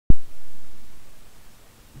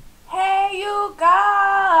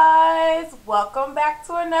welcome back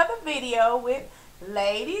to another video with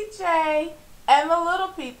Lady J and the little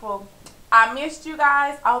people. I missed you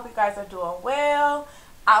guys. I hope you guys are doing well.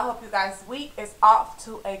 I hope you guys' week is off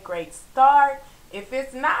to a great start. If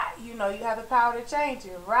it's not, you know you have the power to change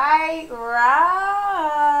it, right? Right.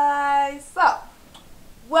 So,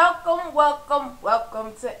 welcome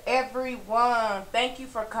to everyone. Thank you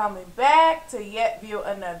for coming back to yet view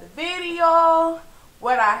another video.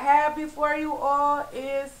 What I have before you all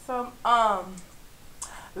is some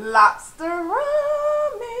lobster ramen.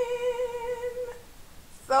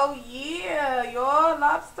 So yeah, your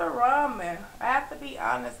lobster ramen. I have to be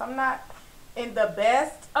honest, I'm not in the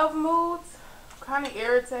best of moods. I'm kind of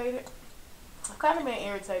irritated. I've kind of been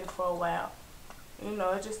irritated for a while. You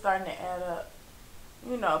know, it's just starting to add up.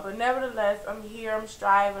 You know, but nevertheless, I'm here, I'm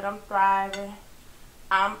striving, I'm thriving,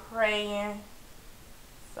 I'm praying.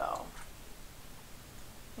 So,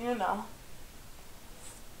 you know.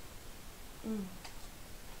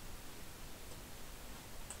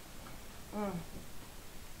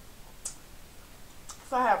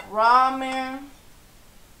 So I have ramen,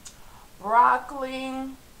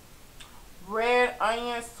 broccoli, red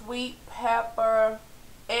onion, sweet pepper,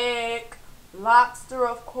 egg, lobster,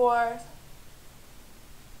 of course.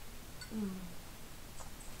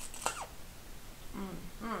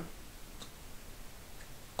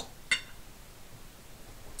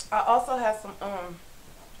 I also have some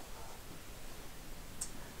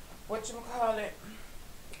whatchamacallit,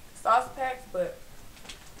 sauce packs, but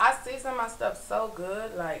I season my stuff so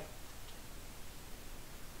good, like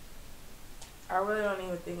I really don't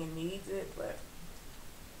even think it needs it, but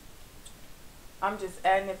I'm just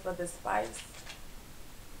adding it for the spice.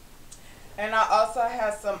 And I also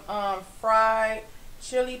have some fried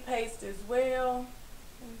chili paste as well.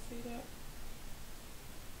 Can you see that?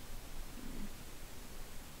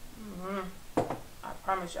 I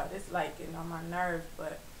promise y'all this light getting on my nerves,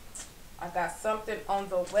 but I got something on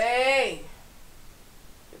the way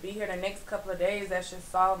to be here the next couple of days that should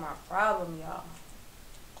solve my problem, y'all.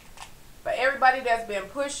 For everybody that's been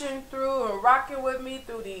pushing through and rocking with me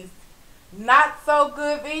through these not so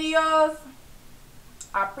good videos,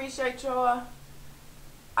 I appreciate y'all.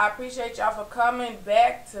 I appreciate y'all for coming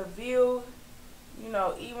back to view. You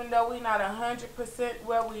know, even though we're not 100%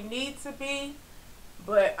 where we need to be,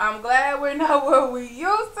 but I'm glad we're not where we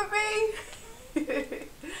used to be.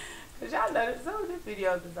 Because y'all know that some of these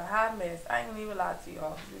videos is a hot mess. I ain't gonna even lie to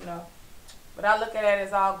y'all, you know. But I look at it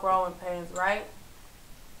as all growing pains, right?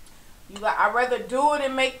 I'd rather do it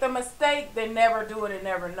and make the mistake than never do it and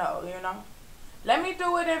never know, you know. Let me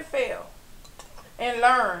do it and fail. And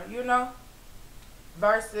learn, you know.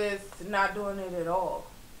 Versus not doing it at all.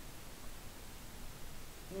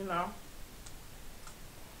 You know.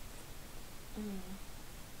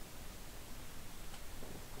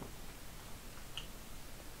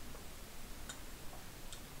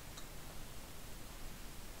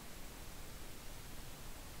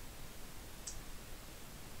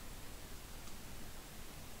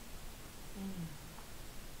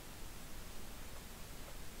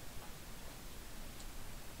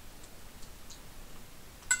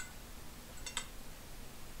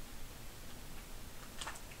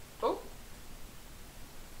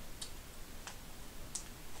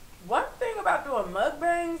 One thing about doing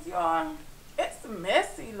mukbangs, y'all, it's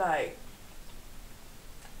messy. Like,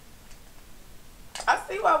 I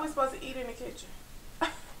see why we're supposed to eat in the kitchen.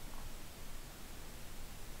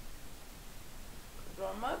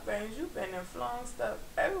 Doing mukbangs, you've been and flung stuff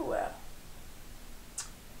everywhere.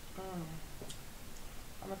 I'm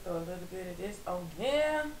gonna throw a little bit of this on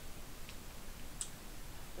here.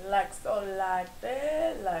 Like so, like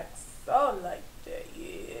that, like so, like that.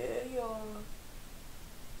 Yeah, y'all.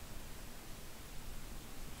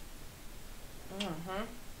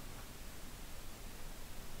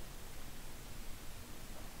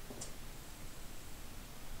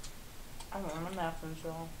 I want my napkins,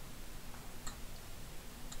 y'all.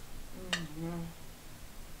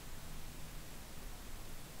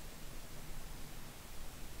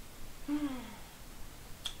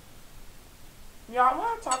 Y'all, I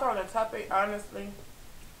want to talk on the topic, honestly,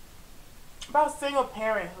 about single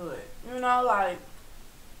parenthood. You know, like,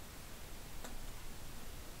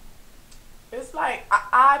 it's like,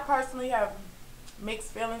 I personally have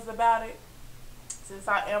mixed feelings about it, since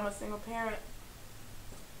I am a single parent.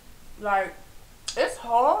 Like, it's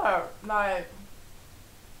hard, like,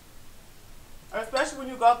 especially when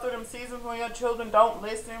you go through them seasons when your children don't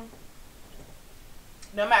listen.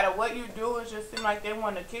 No matter what you do, it just seems like they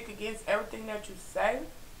want to kick against everything that you say.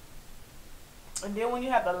 And then when you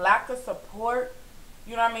have the lack of support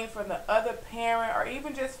you know what I mean, from the other parent or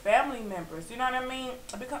even just family members. You know what I mean?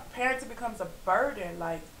 Parenting becomes a burden.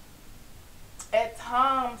 Like, at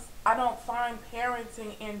times, I don't find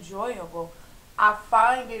parenting enjoyable. I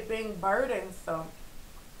find it being burdensome,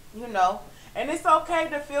 you know. And it's okay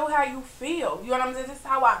to feel how you feel. You know what I'm saying? This is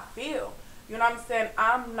how I feel. You know what I'm saying?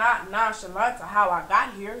 I'm not nonchalant to how I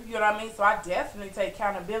got here. You know what I mean? So I definitely take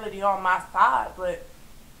accountability on my side. But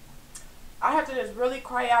I have to just really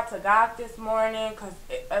cry out to God this morning because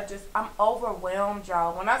I'm overwhelmed,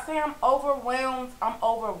 y'all. When I say I'm overwhelmed, I'm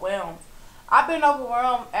overwhelmed. I've been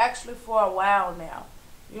overwhelmed actually for a while now,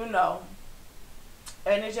 you know.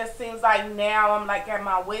 And it just seems like now I'm like at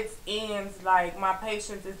my wits' ends. Like my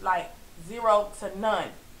patience is like 0 to none.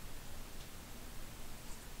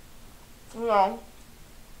 You know,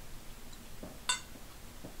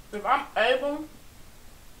 if I'm able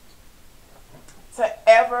to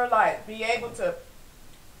ever like be able to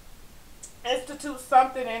institute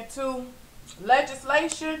something into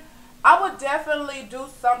legislation, I would definitely do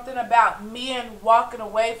something about men walking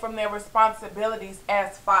away from their responsibilities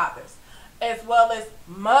as fathers, as well as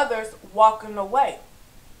mothers walking away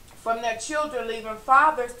from their children, leaving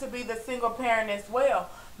fathers to be the single parent as well.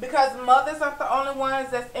 Because mothers aren't the only ones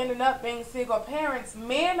that's ending up being single parents.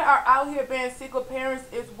 Men are out here being single parents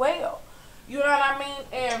as well. You know what I mean?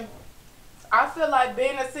 And I feel like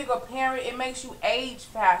being a single parent, it makes you age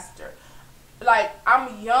faster. Like,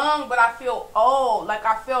 I'm young, but I feel old. Like,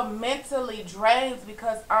 I feel mentally drained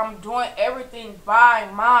because I'm doing everything by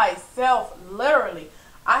myself, literally.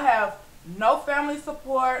 I have no family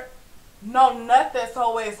support, no nothing.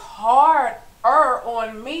 So it's harder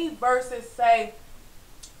on me versus, say,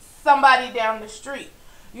 somebody down the street.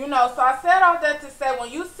 You know, so I said all that to say,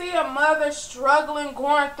 when you see a mother struggling,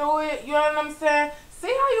 going through it, you know what I'm saying?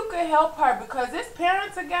 See how you can help her, because this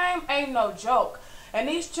parenting game ain't no joke. And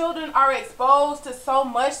these children are exposed to so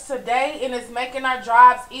much today, and it's making our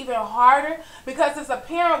jobs even harder. Because as a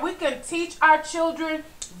parent, we can teach our children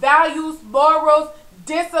values, morals,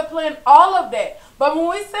 discipline, all of that. But when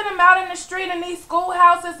we send them out in the street in these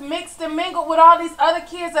schoolhouses, mixed and mingled with all these other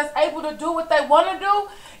kids that's able to do what they want to do,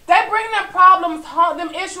 they bring them problems home,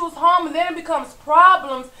 them issues home, and then it becomes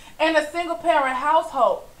problems in a single parent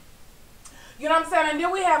household. You know what I'm saying? And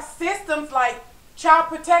then we have systems like child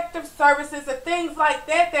protective services and things like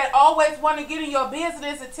that that always want to get in your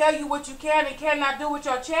business and tell you what you can and cannot do with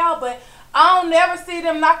your child. But I don't never see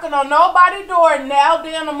them knocking on nobody's door now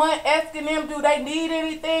during the month asking them, do they need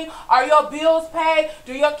anything? Are your bills paid?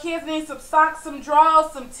 Do your kids need some socks, some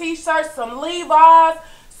drawers, some t-shirts, some Levi's,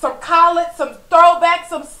 some collars, some throwbacks,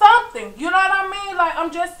 some something? You know what I mean? Like,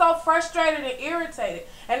 I'm just so frustrated and irritated.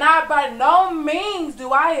 And I, by no means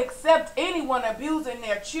do I accept anyone abusing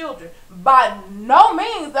their children. By no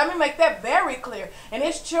means. Let me make that very clear. And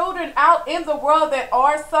there's children out in the world that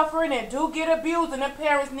are suffering and do get abused, and their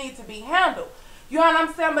parents need to be handled. You know what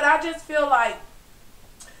I'm saying? But I just feel like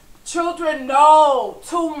children know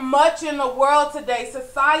too much in the world today.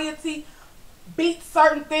 Society beats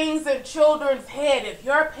certain things in children's head. If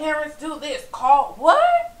your parents do this, call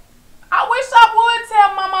what? I wish I would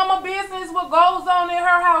tell my mama business what goes on in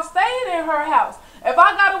her house, staying in her house. If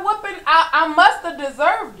I got a whooping, I must have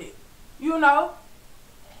deserved it, you know.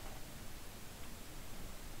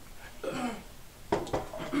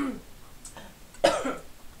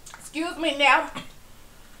 Excuse me now.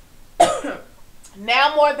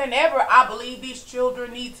 Now more than ever, I believe these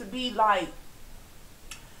children need to be like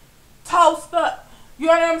tossed up. You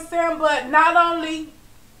know what I'm saying? But not only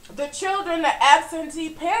the children, the absentee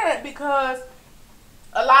parent, because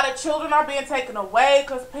a lot of children are being taken away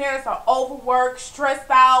because parents are overworked, stressed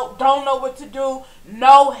out, don't know what to do,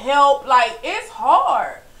 no help. Like, it's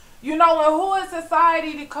hard. You know, and who is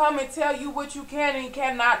society to come and tell you what you can and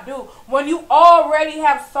cannot do when you already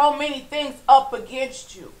have so many things up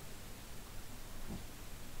against you?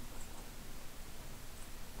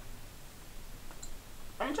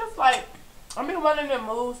 I'm just like, I'm in one of the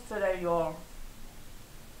moods today, y'all.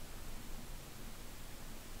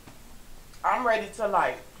 I'm ready to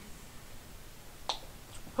like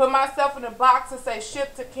put myself in a box and say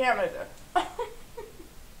ship to Canada.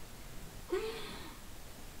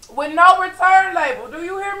 With no return label. Do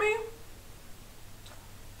you hear me?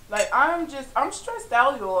 Like, I'm stressed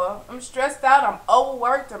out, y'all. I'm stressed out. I'm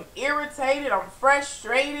overworked. I'm irritated. I'm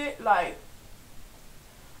frustrated. Like,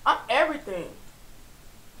 I'm everything.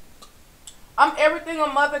 I'm everything a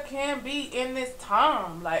mother can be in this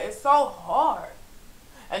time. Like, it's so hard.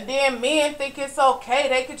 And then men think it's okay.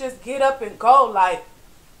 They could just get up and go. Like,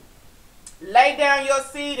 lay down your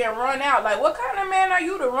seed and run out. Like, what kind of man are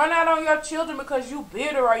you to run out on your children because you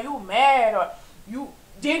bitter or you mad or you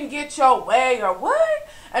didn't get your way or what?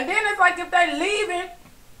 And then it's like if they leaving,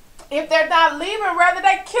 if they're not leaving, rather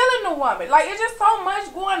they killing the woman. Like, it's just so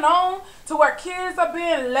much going on to where kids are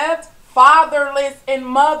being left fatherless and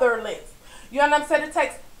motherless. You know what I'm saying? It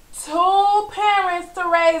takes 2 parents to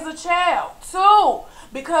raise a child. 2.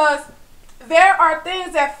 Because there are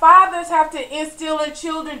things that fathers have to instill in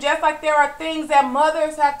children, just like there are things that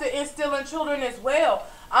mothers have to instill in children as well.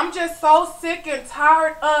 I'm just so sick and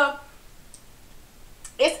tired of,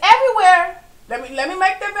 it's everywhere. Let me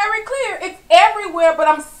make that very clear. It's everywhere, but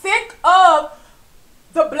I'm sick of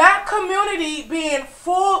the black community being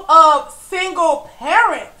full of single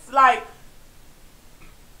parents. Like,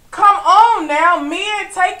 come on now,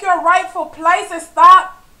 men, take your rightful place and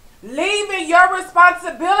stop leaving your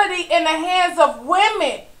responsibility in the hands of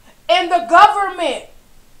women and the government.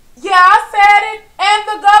 Yeah, I said it, and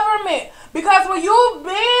the government. Because when you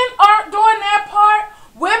men aren't doing that part,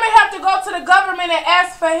 women have to go to the government and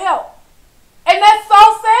ask for help. And that's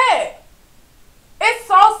so sad. It's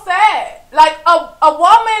so sad. Like a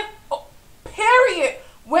woman, period.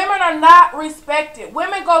 Women are not respected.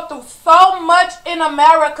 Women go through so much in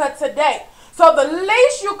America today. So the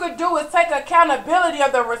least you could do is take accountability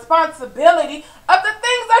of the responsibility of the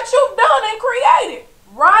things that you've done and created.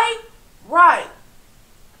 Right? Right.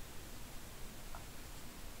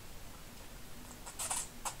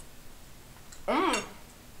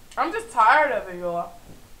 I'm just tired of it, y'all.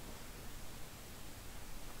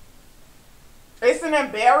 It's an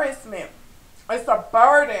embarrassment. It's a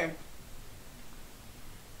burden.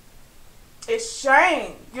 It's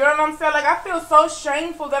shame. You know what I'm saying? Like, I feel so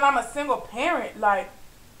shameful that I'm a single parent. Like,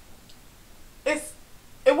 it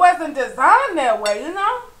wasn't designed that way, you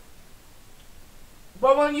know?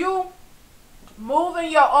 But when you move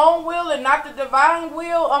in your own will and not the divine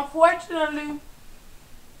will, unfortunately,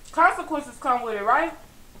 consequences come with it, right?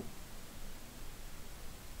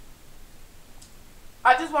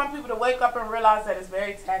 I just want people to wake up and realize that it's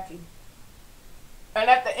very tacky. And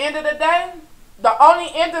at the end of the day, the only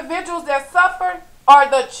individuals that suffer are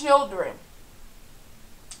the children.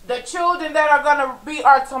 The children that are going to be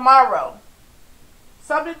our tomorrow.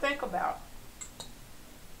 Something to think about.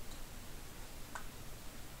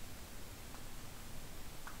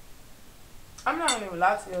 I'm not even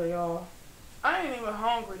lie to you, y'all. I ain't even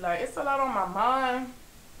hungry. Like, it's a lot on my mind.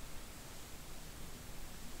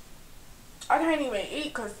 I can't even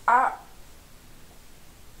eat because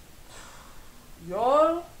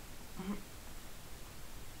y'all,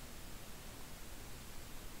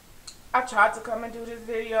 I tried to come and do this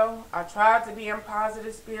video. I tried to be in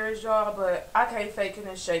positive spirits, y'all, but I can't fake it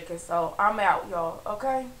and shake it. So I'm out, y'all.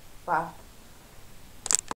 Okay? Bye.